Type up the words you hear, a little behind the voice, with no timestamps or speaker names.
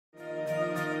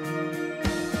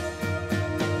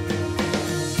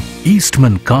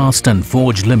Eastman Cast and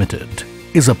Forge Limited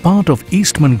is a part of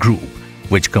Eastman Group,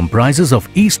 which comprises of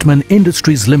Eastman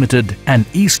Industries Limited and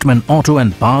Eastman Auto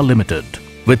and Power Limited,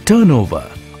 with turnover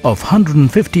of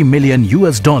 $150 million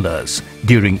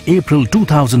during April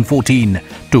 2014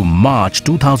 to March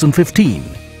 2015.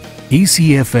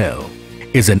 ECFL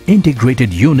is an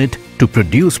integrated unit to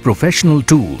produce professional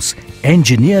tools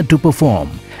engineered to perform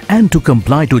and to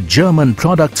comply to German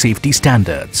product safety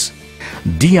standards.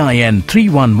 DIN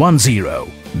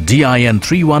 3110, DIN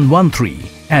 3113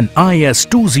 and IS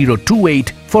 2028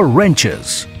 for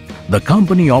wrenches. The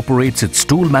company operates its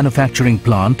tool manufacturing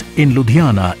plant in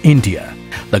Ludhiana, India.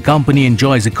 The company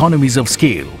enjoys economies of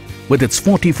scale with its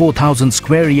 44,000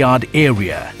 square yard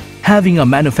area, having a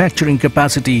manufacturing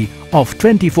capacity of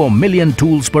 24 million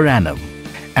tools per annum,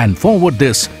 and forward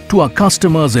this to our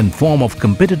customers in form of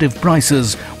competitive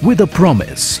prices with a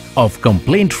promise of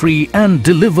complaint-free and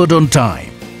delivered on time.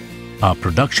 Our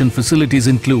production facilities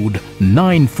include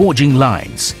 9 forging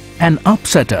lines, an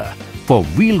upsetter for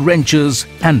wheel wrenches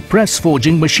and press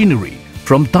forging machinery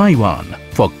from Taiwan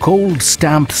for cold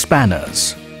stamped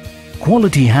spanners.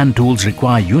 Quality hand tools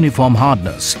require uniform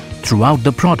hardness throughout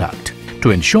the product. To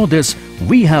ensure this,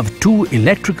 we have 2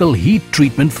 electrical heat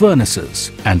treatment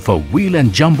furnaces, and for wheel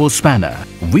and jumbo spanner,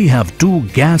 we have 2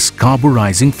 gas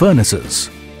carburizing furnaces.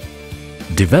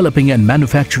 Developing and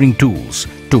manufacturing tools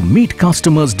to meet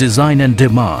customers' design and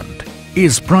demand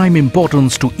is prime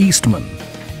importance to Eastman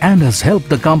and has helped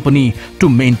the company to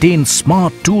maintain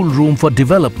smart tool room for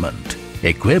development,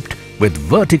 equipped with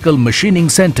vertical machining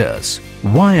centers,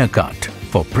 wire cut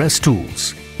for press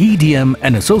tools, EDM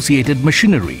and associated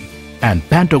machinery, and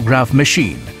pantograph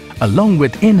machine, along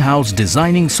with in-house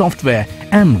designing software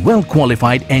and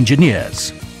well-qualified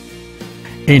engineers.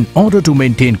 In order to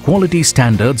maintain quality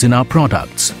standards in our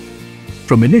products,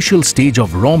 from initial stage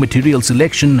of raw material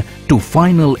selection to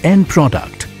final end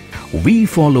product, we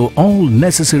follow all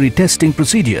necessary testing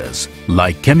procedures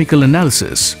like chemical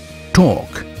analysis,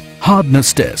 torque,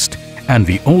 hardness test, and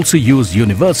we also use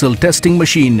universal testing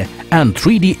machine and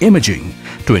 3D imaging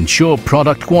to ensure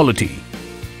product quality.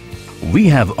 We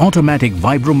have automatic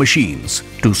vibro machines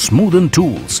to smoothen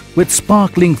tools with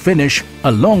sparkling finish,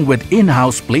 along with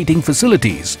in-house plating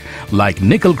facilities like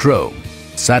nickel chrome,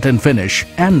 satin finish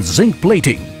and zinc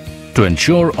plating. To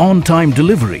ensure on-time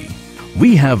delivery,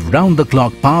 we have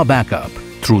round-the-clock power backup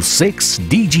through 6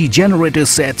 DG generator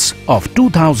sets of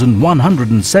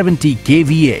 2170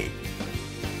 kVA.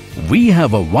 We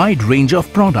have a wide range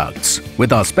of products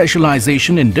with our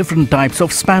specialization in different types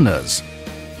of spanners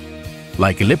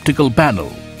like elliptical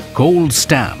panel, cold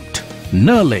stamped,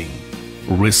 knurling,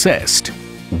 recessed,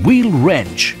 wheel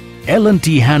wrench,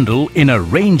 L&T handle in a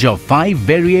range of 5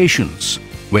 variations,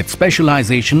 with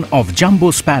specialization of jumbo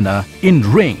spanner in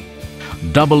ring,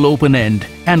 double open end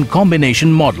and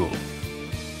combination model.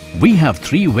 We have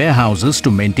 3 warehouses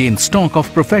to maintain stock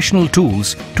of professional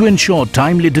tools to ensure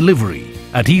timely delivery.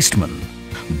 At Eastman,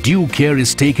 due care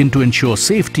is taken to ensure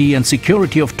safety and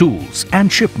security of tools and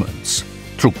shipments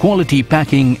through quality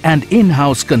packing and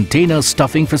in-house container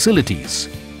stuffing facilities.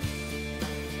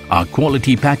 Our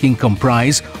quality packing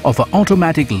comprise of an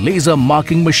automatic laser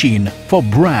marking machine for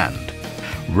brand,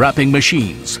 wrapping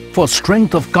machines for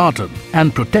strength of carton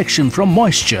and protection from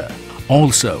moisture.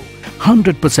 Also,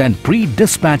 100%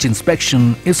 pre-dispatch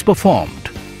inspection is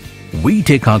performed. We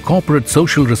take our corporate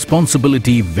social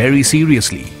responsibility very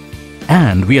seriously,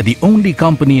 and we are the only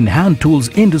company in hand tools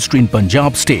industry in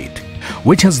Punjab state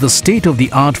which has the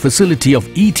state-of-the-art facility of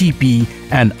ETP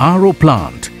and RO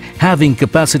plant having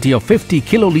capacity of 50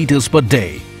 kiloliters per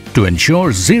day to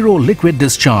ensure zero liquid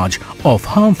discharge of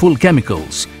harmful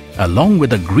chemicals, along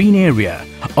with a green area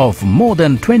of more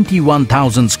than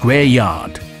 21,000 square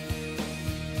yard.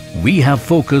 We have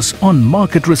focus on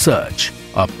market research,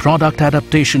 a product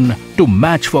adaptation to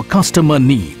match for customer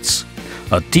needs.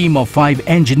 A team of 5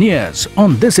 engineers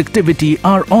on this activity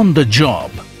are on the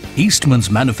job. Eastman's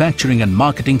manufacturing and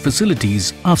marketing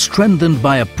facilities are strengthened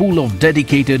by a pool of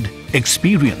dedicated,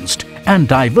 experienced and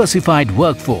diversified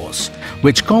workforce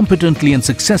which competently and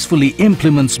successfully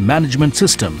implements management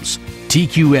systems,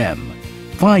 TQM,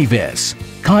 5S,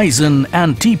 Kaizen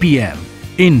and TPM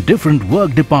in different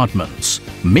work departments,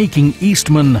 making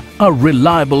Eastman a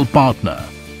reliable partner.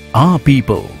 Our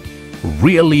people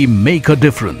really make a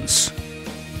difference.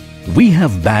 We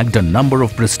have bagged a number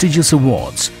of prestigious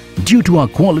awards due to our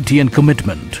quality and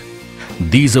commitment.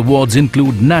 These awards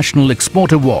include National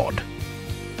Export Award,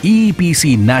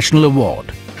 EEPC National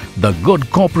Award, the Good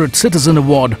Corporate Citizen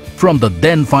Award from the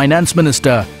then Finance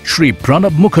Minister Shri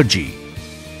Pranab Mukherjee.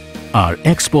 Our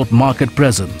export market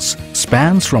presence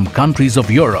spans from countries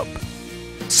of Europe,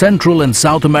 Central and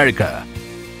South America,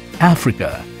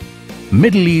 Africa,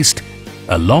 Middle East,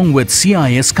 along with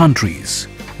CIS countries.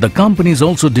 The company is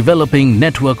also developing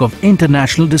network of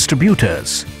international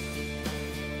distributors.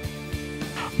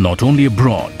 Not only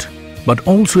abroad, but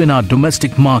also in our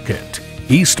domestic market,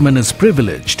 Eastman is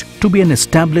privileged to be an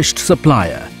established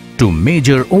supplier to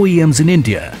major OEMs in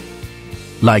India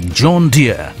like John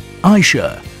Deere,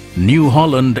 Eicher, New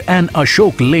Holland and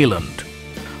Ashok Leyland.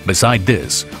 Beside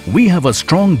this, we have a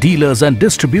strong dealers and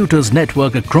distributors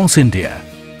network across India.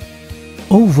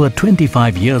 Over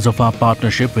 25 years of our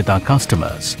partnership with our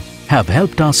customers have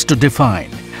helped us to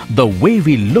define the way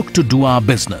we look to do our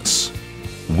business.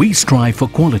 We strive for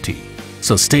quality,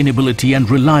 sustainability and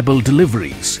reliable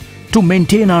deliveries to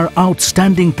maintain our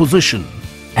outstanding position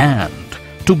and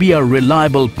to be a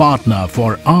reliable partner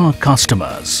for our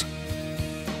customers.